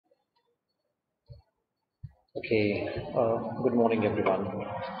Okay, good morning everyone.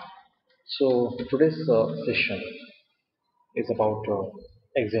 So today's session is about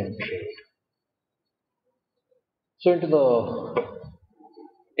Exim trade. So into the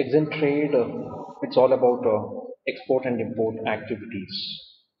Exim trade, it's all about export and import activities.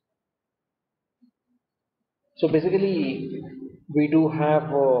 So basically, we do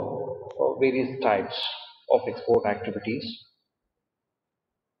have various types of export activities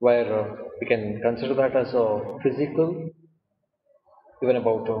where we can consider that as a physical, even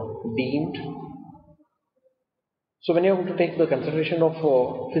about deemed. So when you're going to take the consideration of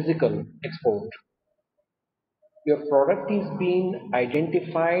physical export, your product is being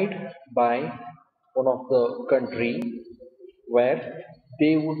identified by one of the country where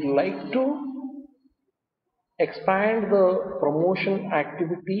they would like to expand the promotion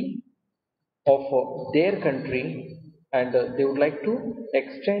activity of their country, and they would like to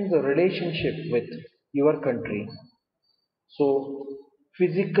extend the relationship with your country. So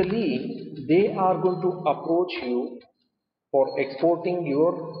physically they are going to approach you for exporting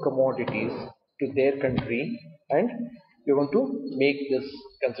your commodities to their country, and you're going to make this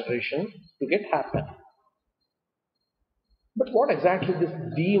consideration to get happen. But what exactly this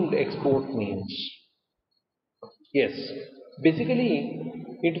deemed export means? Yes, basically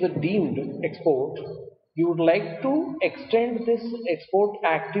into the deemed export, you would like to extend this export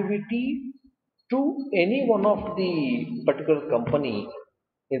activity to any one of the particular company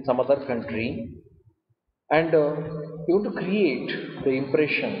in some other country, and you want to create the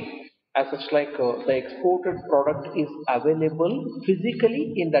impression as such like the exported product is available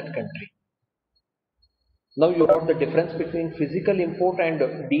physically in that country. Now you got the difference between physical import and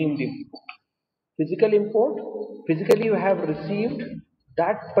deemed import. Physical import, physically you have received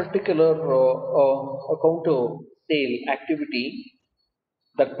that particular account sale activity.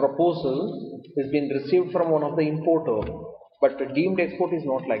 That proposal has been received from one of the importer, but deemed export is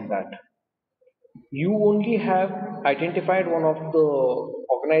not like that. You only have identified one of the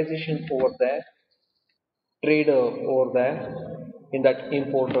organization over there, trader over there in that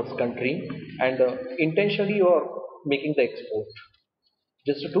importer's country, and intentionally you are making the export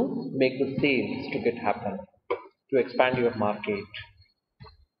just to make the sales to get happen, to expand your market.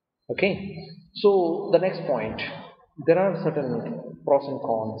 Okay, so the next point, there are certain pros and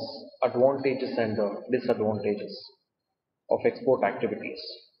cons, advantages and disadvantages of export activities.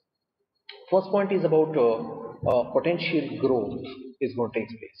 First point is about potential growth is going to take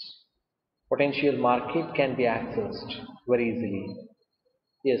place. Potential market can be accessed very easily.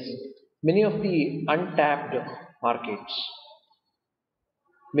 Yes, many of the untapped markets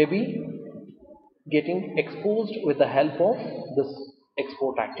may be getting exposed with the help of this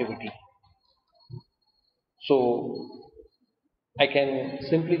export activity. So I can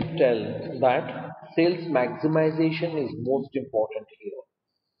simply tell that sales maximization is most important here.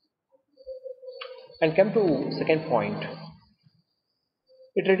 And come to second point,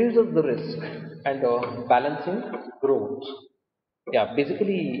 it reduces the risk and balancing growth. Yeah,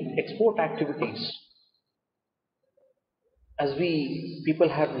 basically export activities, as we people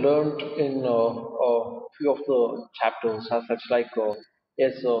have learned in few of the chapters as such like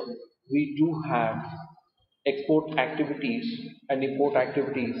yes, we do have export activities and import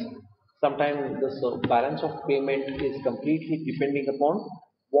activities. Sometimes this balance of payment is completely depending upon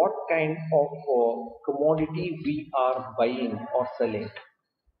what kind of commodity we are buying or selling,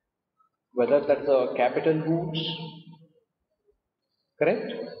 whether that's a capital goods,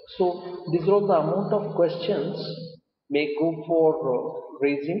 correct? So these are all the amount of questions may go for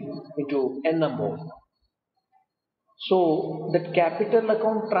raising into n number. So that capital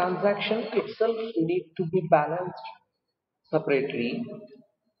account transaction itself need to be balanced separately.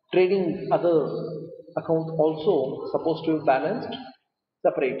 Trading other account also supposed to be balanced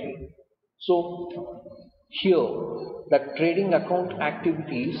separately. So here that trading account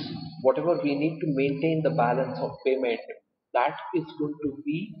activities, whatever we need to maintain the balance of payment, that is going to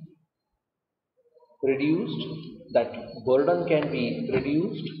be reduced, that burden can be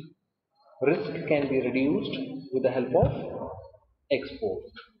reduced, risk can be reduced with the help of export.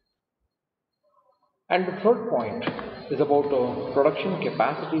 And the third point is about production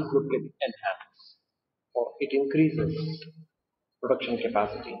capacity would get enhanced, or it increases production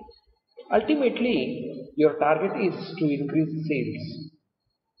capacity. Ultimately, your target is to increase sales.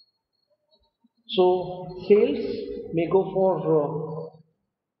 So sales may go for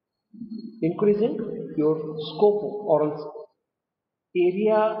increasing your scope or else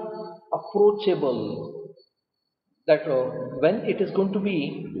area approachable, that when it is going to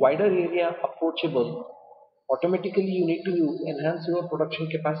be wider area approachable, automatically you need to enhance your production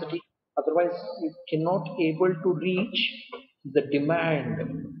capacity. Otherwise, you cannot able to reach the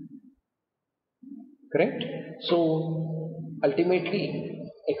demand. Correct? So ultimately,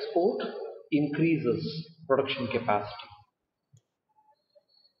 export increases production capacity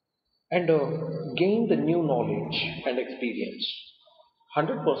and gain the new knowledge and experience.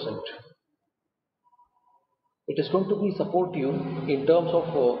 100%. It is going to be support you in terms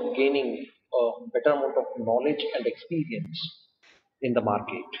of gaining a better amount of knowledge and experience in the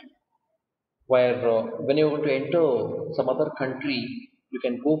market. Where when you're going to enter some other country, you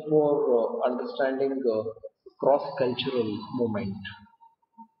can go for understanding cross-cultural movement.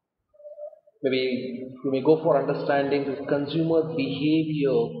 Maybe you may go for understanding consumer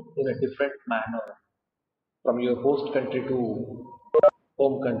behavior in a different manner from your host country to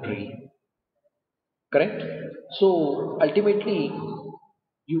home country. Correct? So ultimately,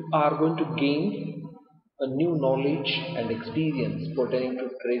 you are going to gain a new knowledge and experience pertaining to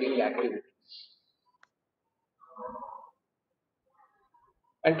trading activities.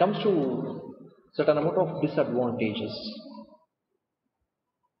 And comes to certain amount of disadvantages.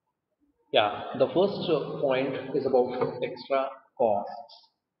 Yeah, the first point is about extra costs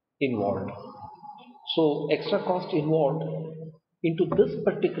involved. So extra cost involved into this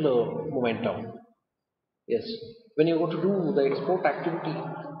particular momentum. Yes, when you go to do the export activity,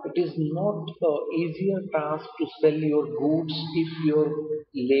 it is not a easier task to sell your goods if your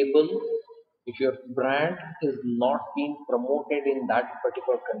label, if your brand is not being promoted in that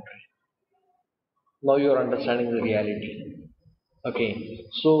particular country. Now you are understanding the reality. Okay,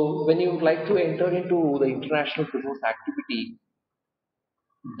 so when you would like to enter into the international business activity,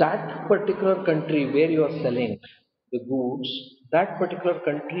 that particular country where you are selling the goods, that particular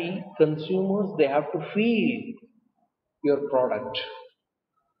country consumers they have to feel your product.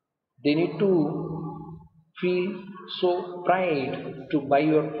 They need to feel so pride to buy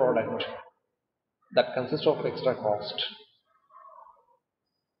your product. That consists of extra cost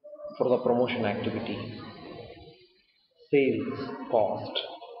for the promotion activity, sales cost.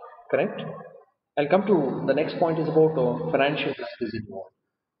 Correct? I'll come to the next point is about financial risk is involved.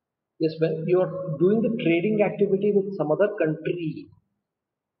 Yes, when you are doing the trading activity with some other country,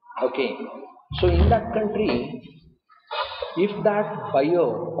 okay. So in that country, if that buyer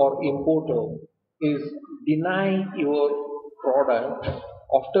or importer is denying your product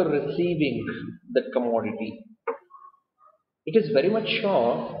after receiving that commodity, it is very much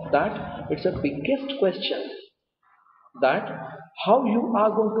sure that it's a biggest question that how you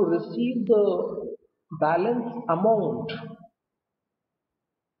are going to receive the balance amount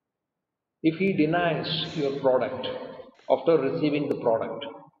if he denies your product after receiving the product.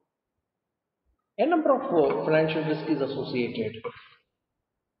 A number of financial risk is associated.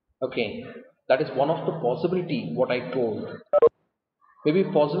 Okay, that is one of the possibility what I told. Maybe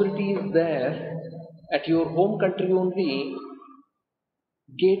possibility is there at your home country only.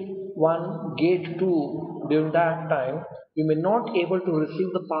 Gate one, gate two. During that time, you may not able to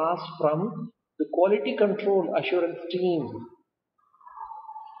receive the pass from the quality control assurance team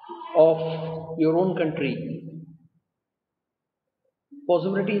of your own country.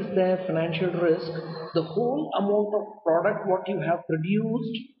 Possibility is there, financial risk, the whole amount of product what you have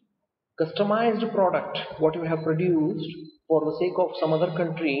produced, customized product what you have produced for the sake of some other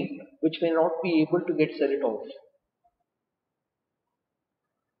country which may not be able to get sell it off.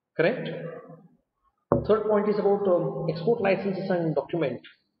 Correct? Third point is about export licenses and document.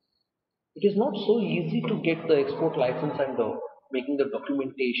 It is not so easy to get the export license and making the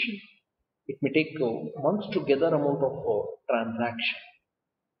documentation. It may take months to gather amount of transaction.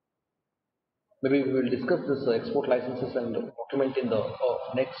 Maybe we will discuss this export licenses and document in the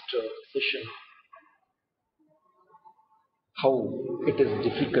next session. How it is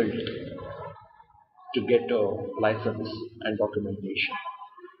difficult to get a license and documentation.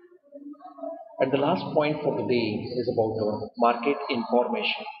 And the last point for today is about market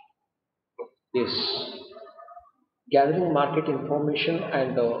information. Yes, gathering market information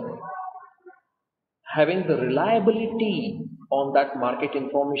and having the reliability on that market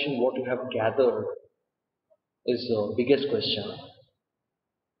information what you have gathered is the biggest question.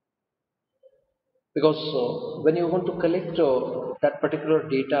 Because when you want to collect that particular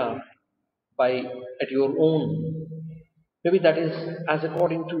data by at your own, maybe that is as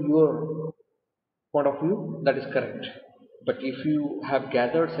according to your point of view, that is correct. But if you have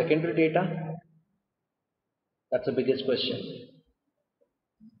gathered secondary data, that's the biggest question.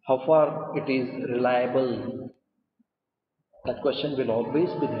 How far it is reliable? That question will always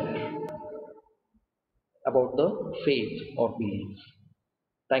be there about the faith or belief.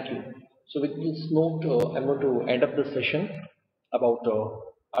 Thank you. So with this note, I'm going to end up the session about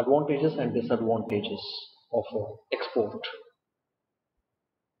advantages and disadvantages of export.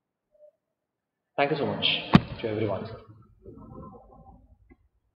 Thank you so much to everyone.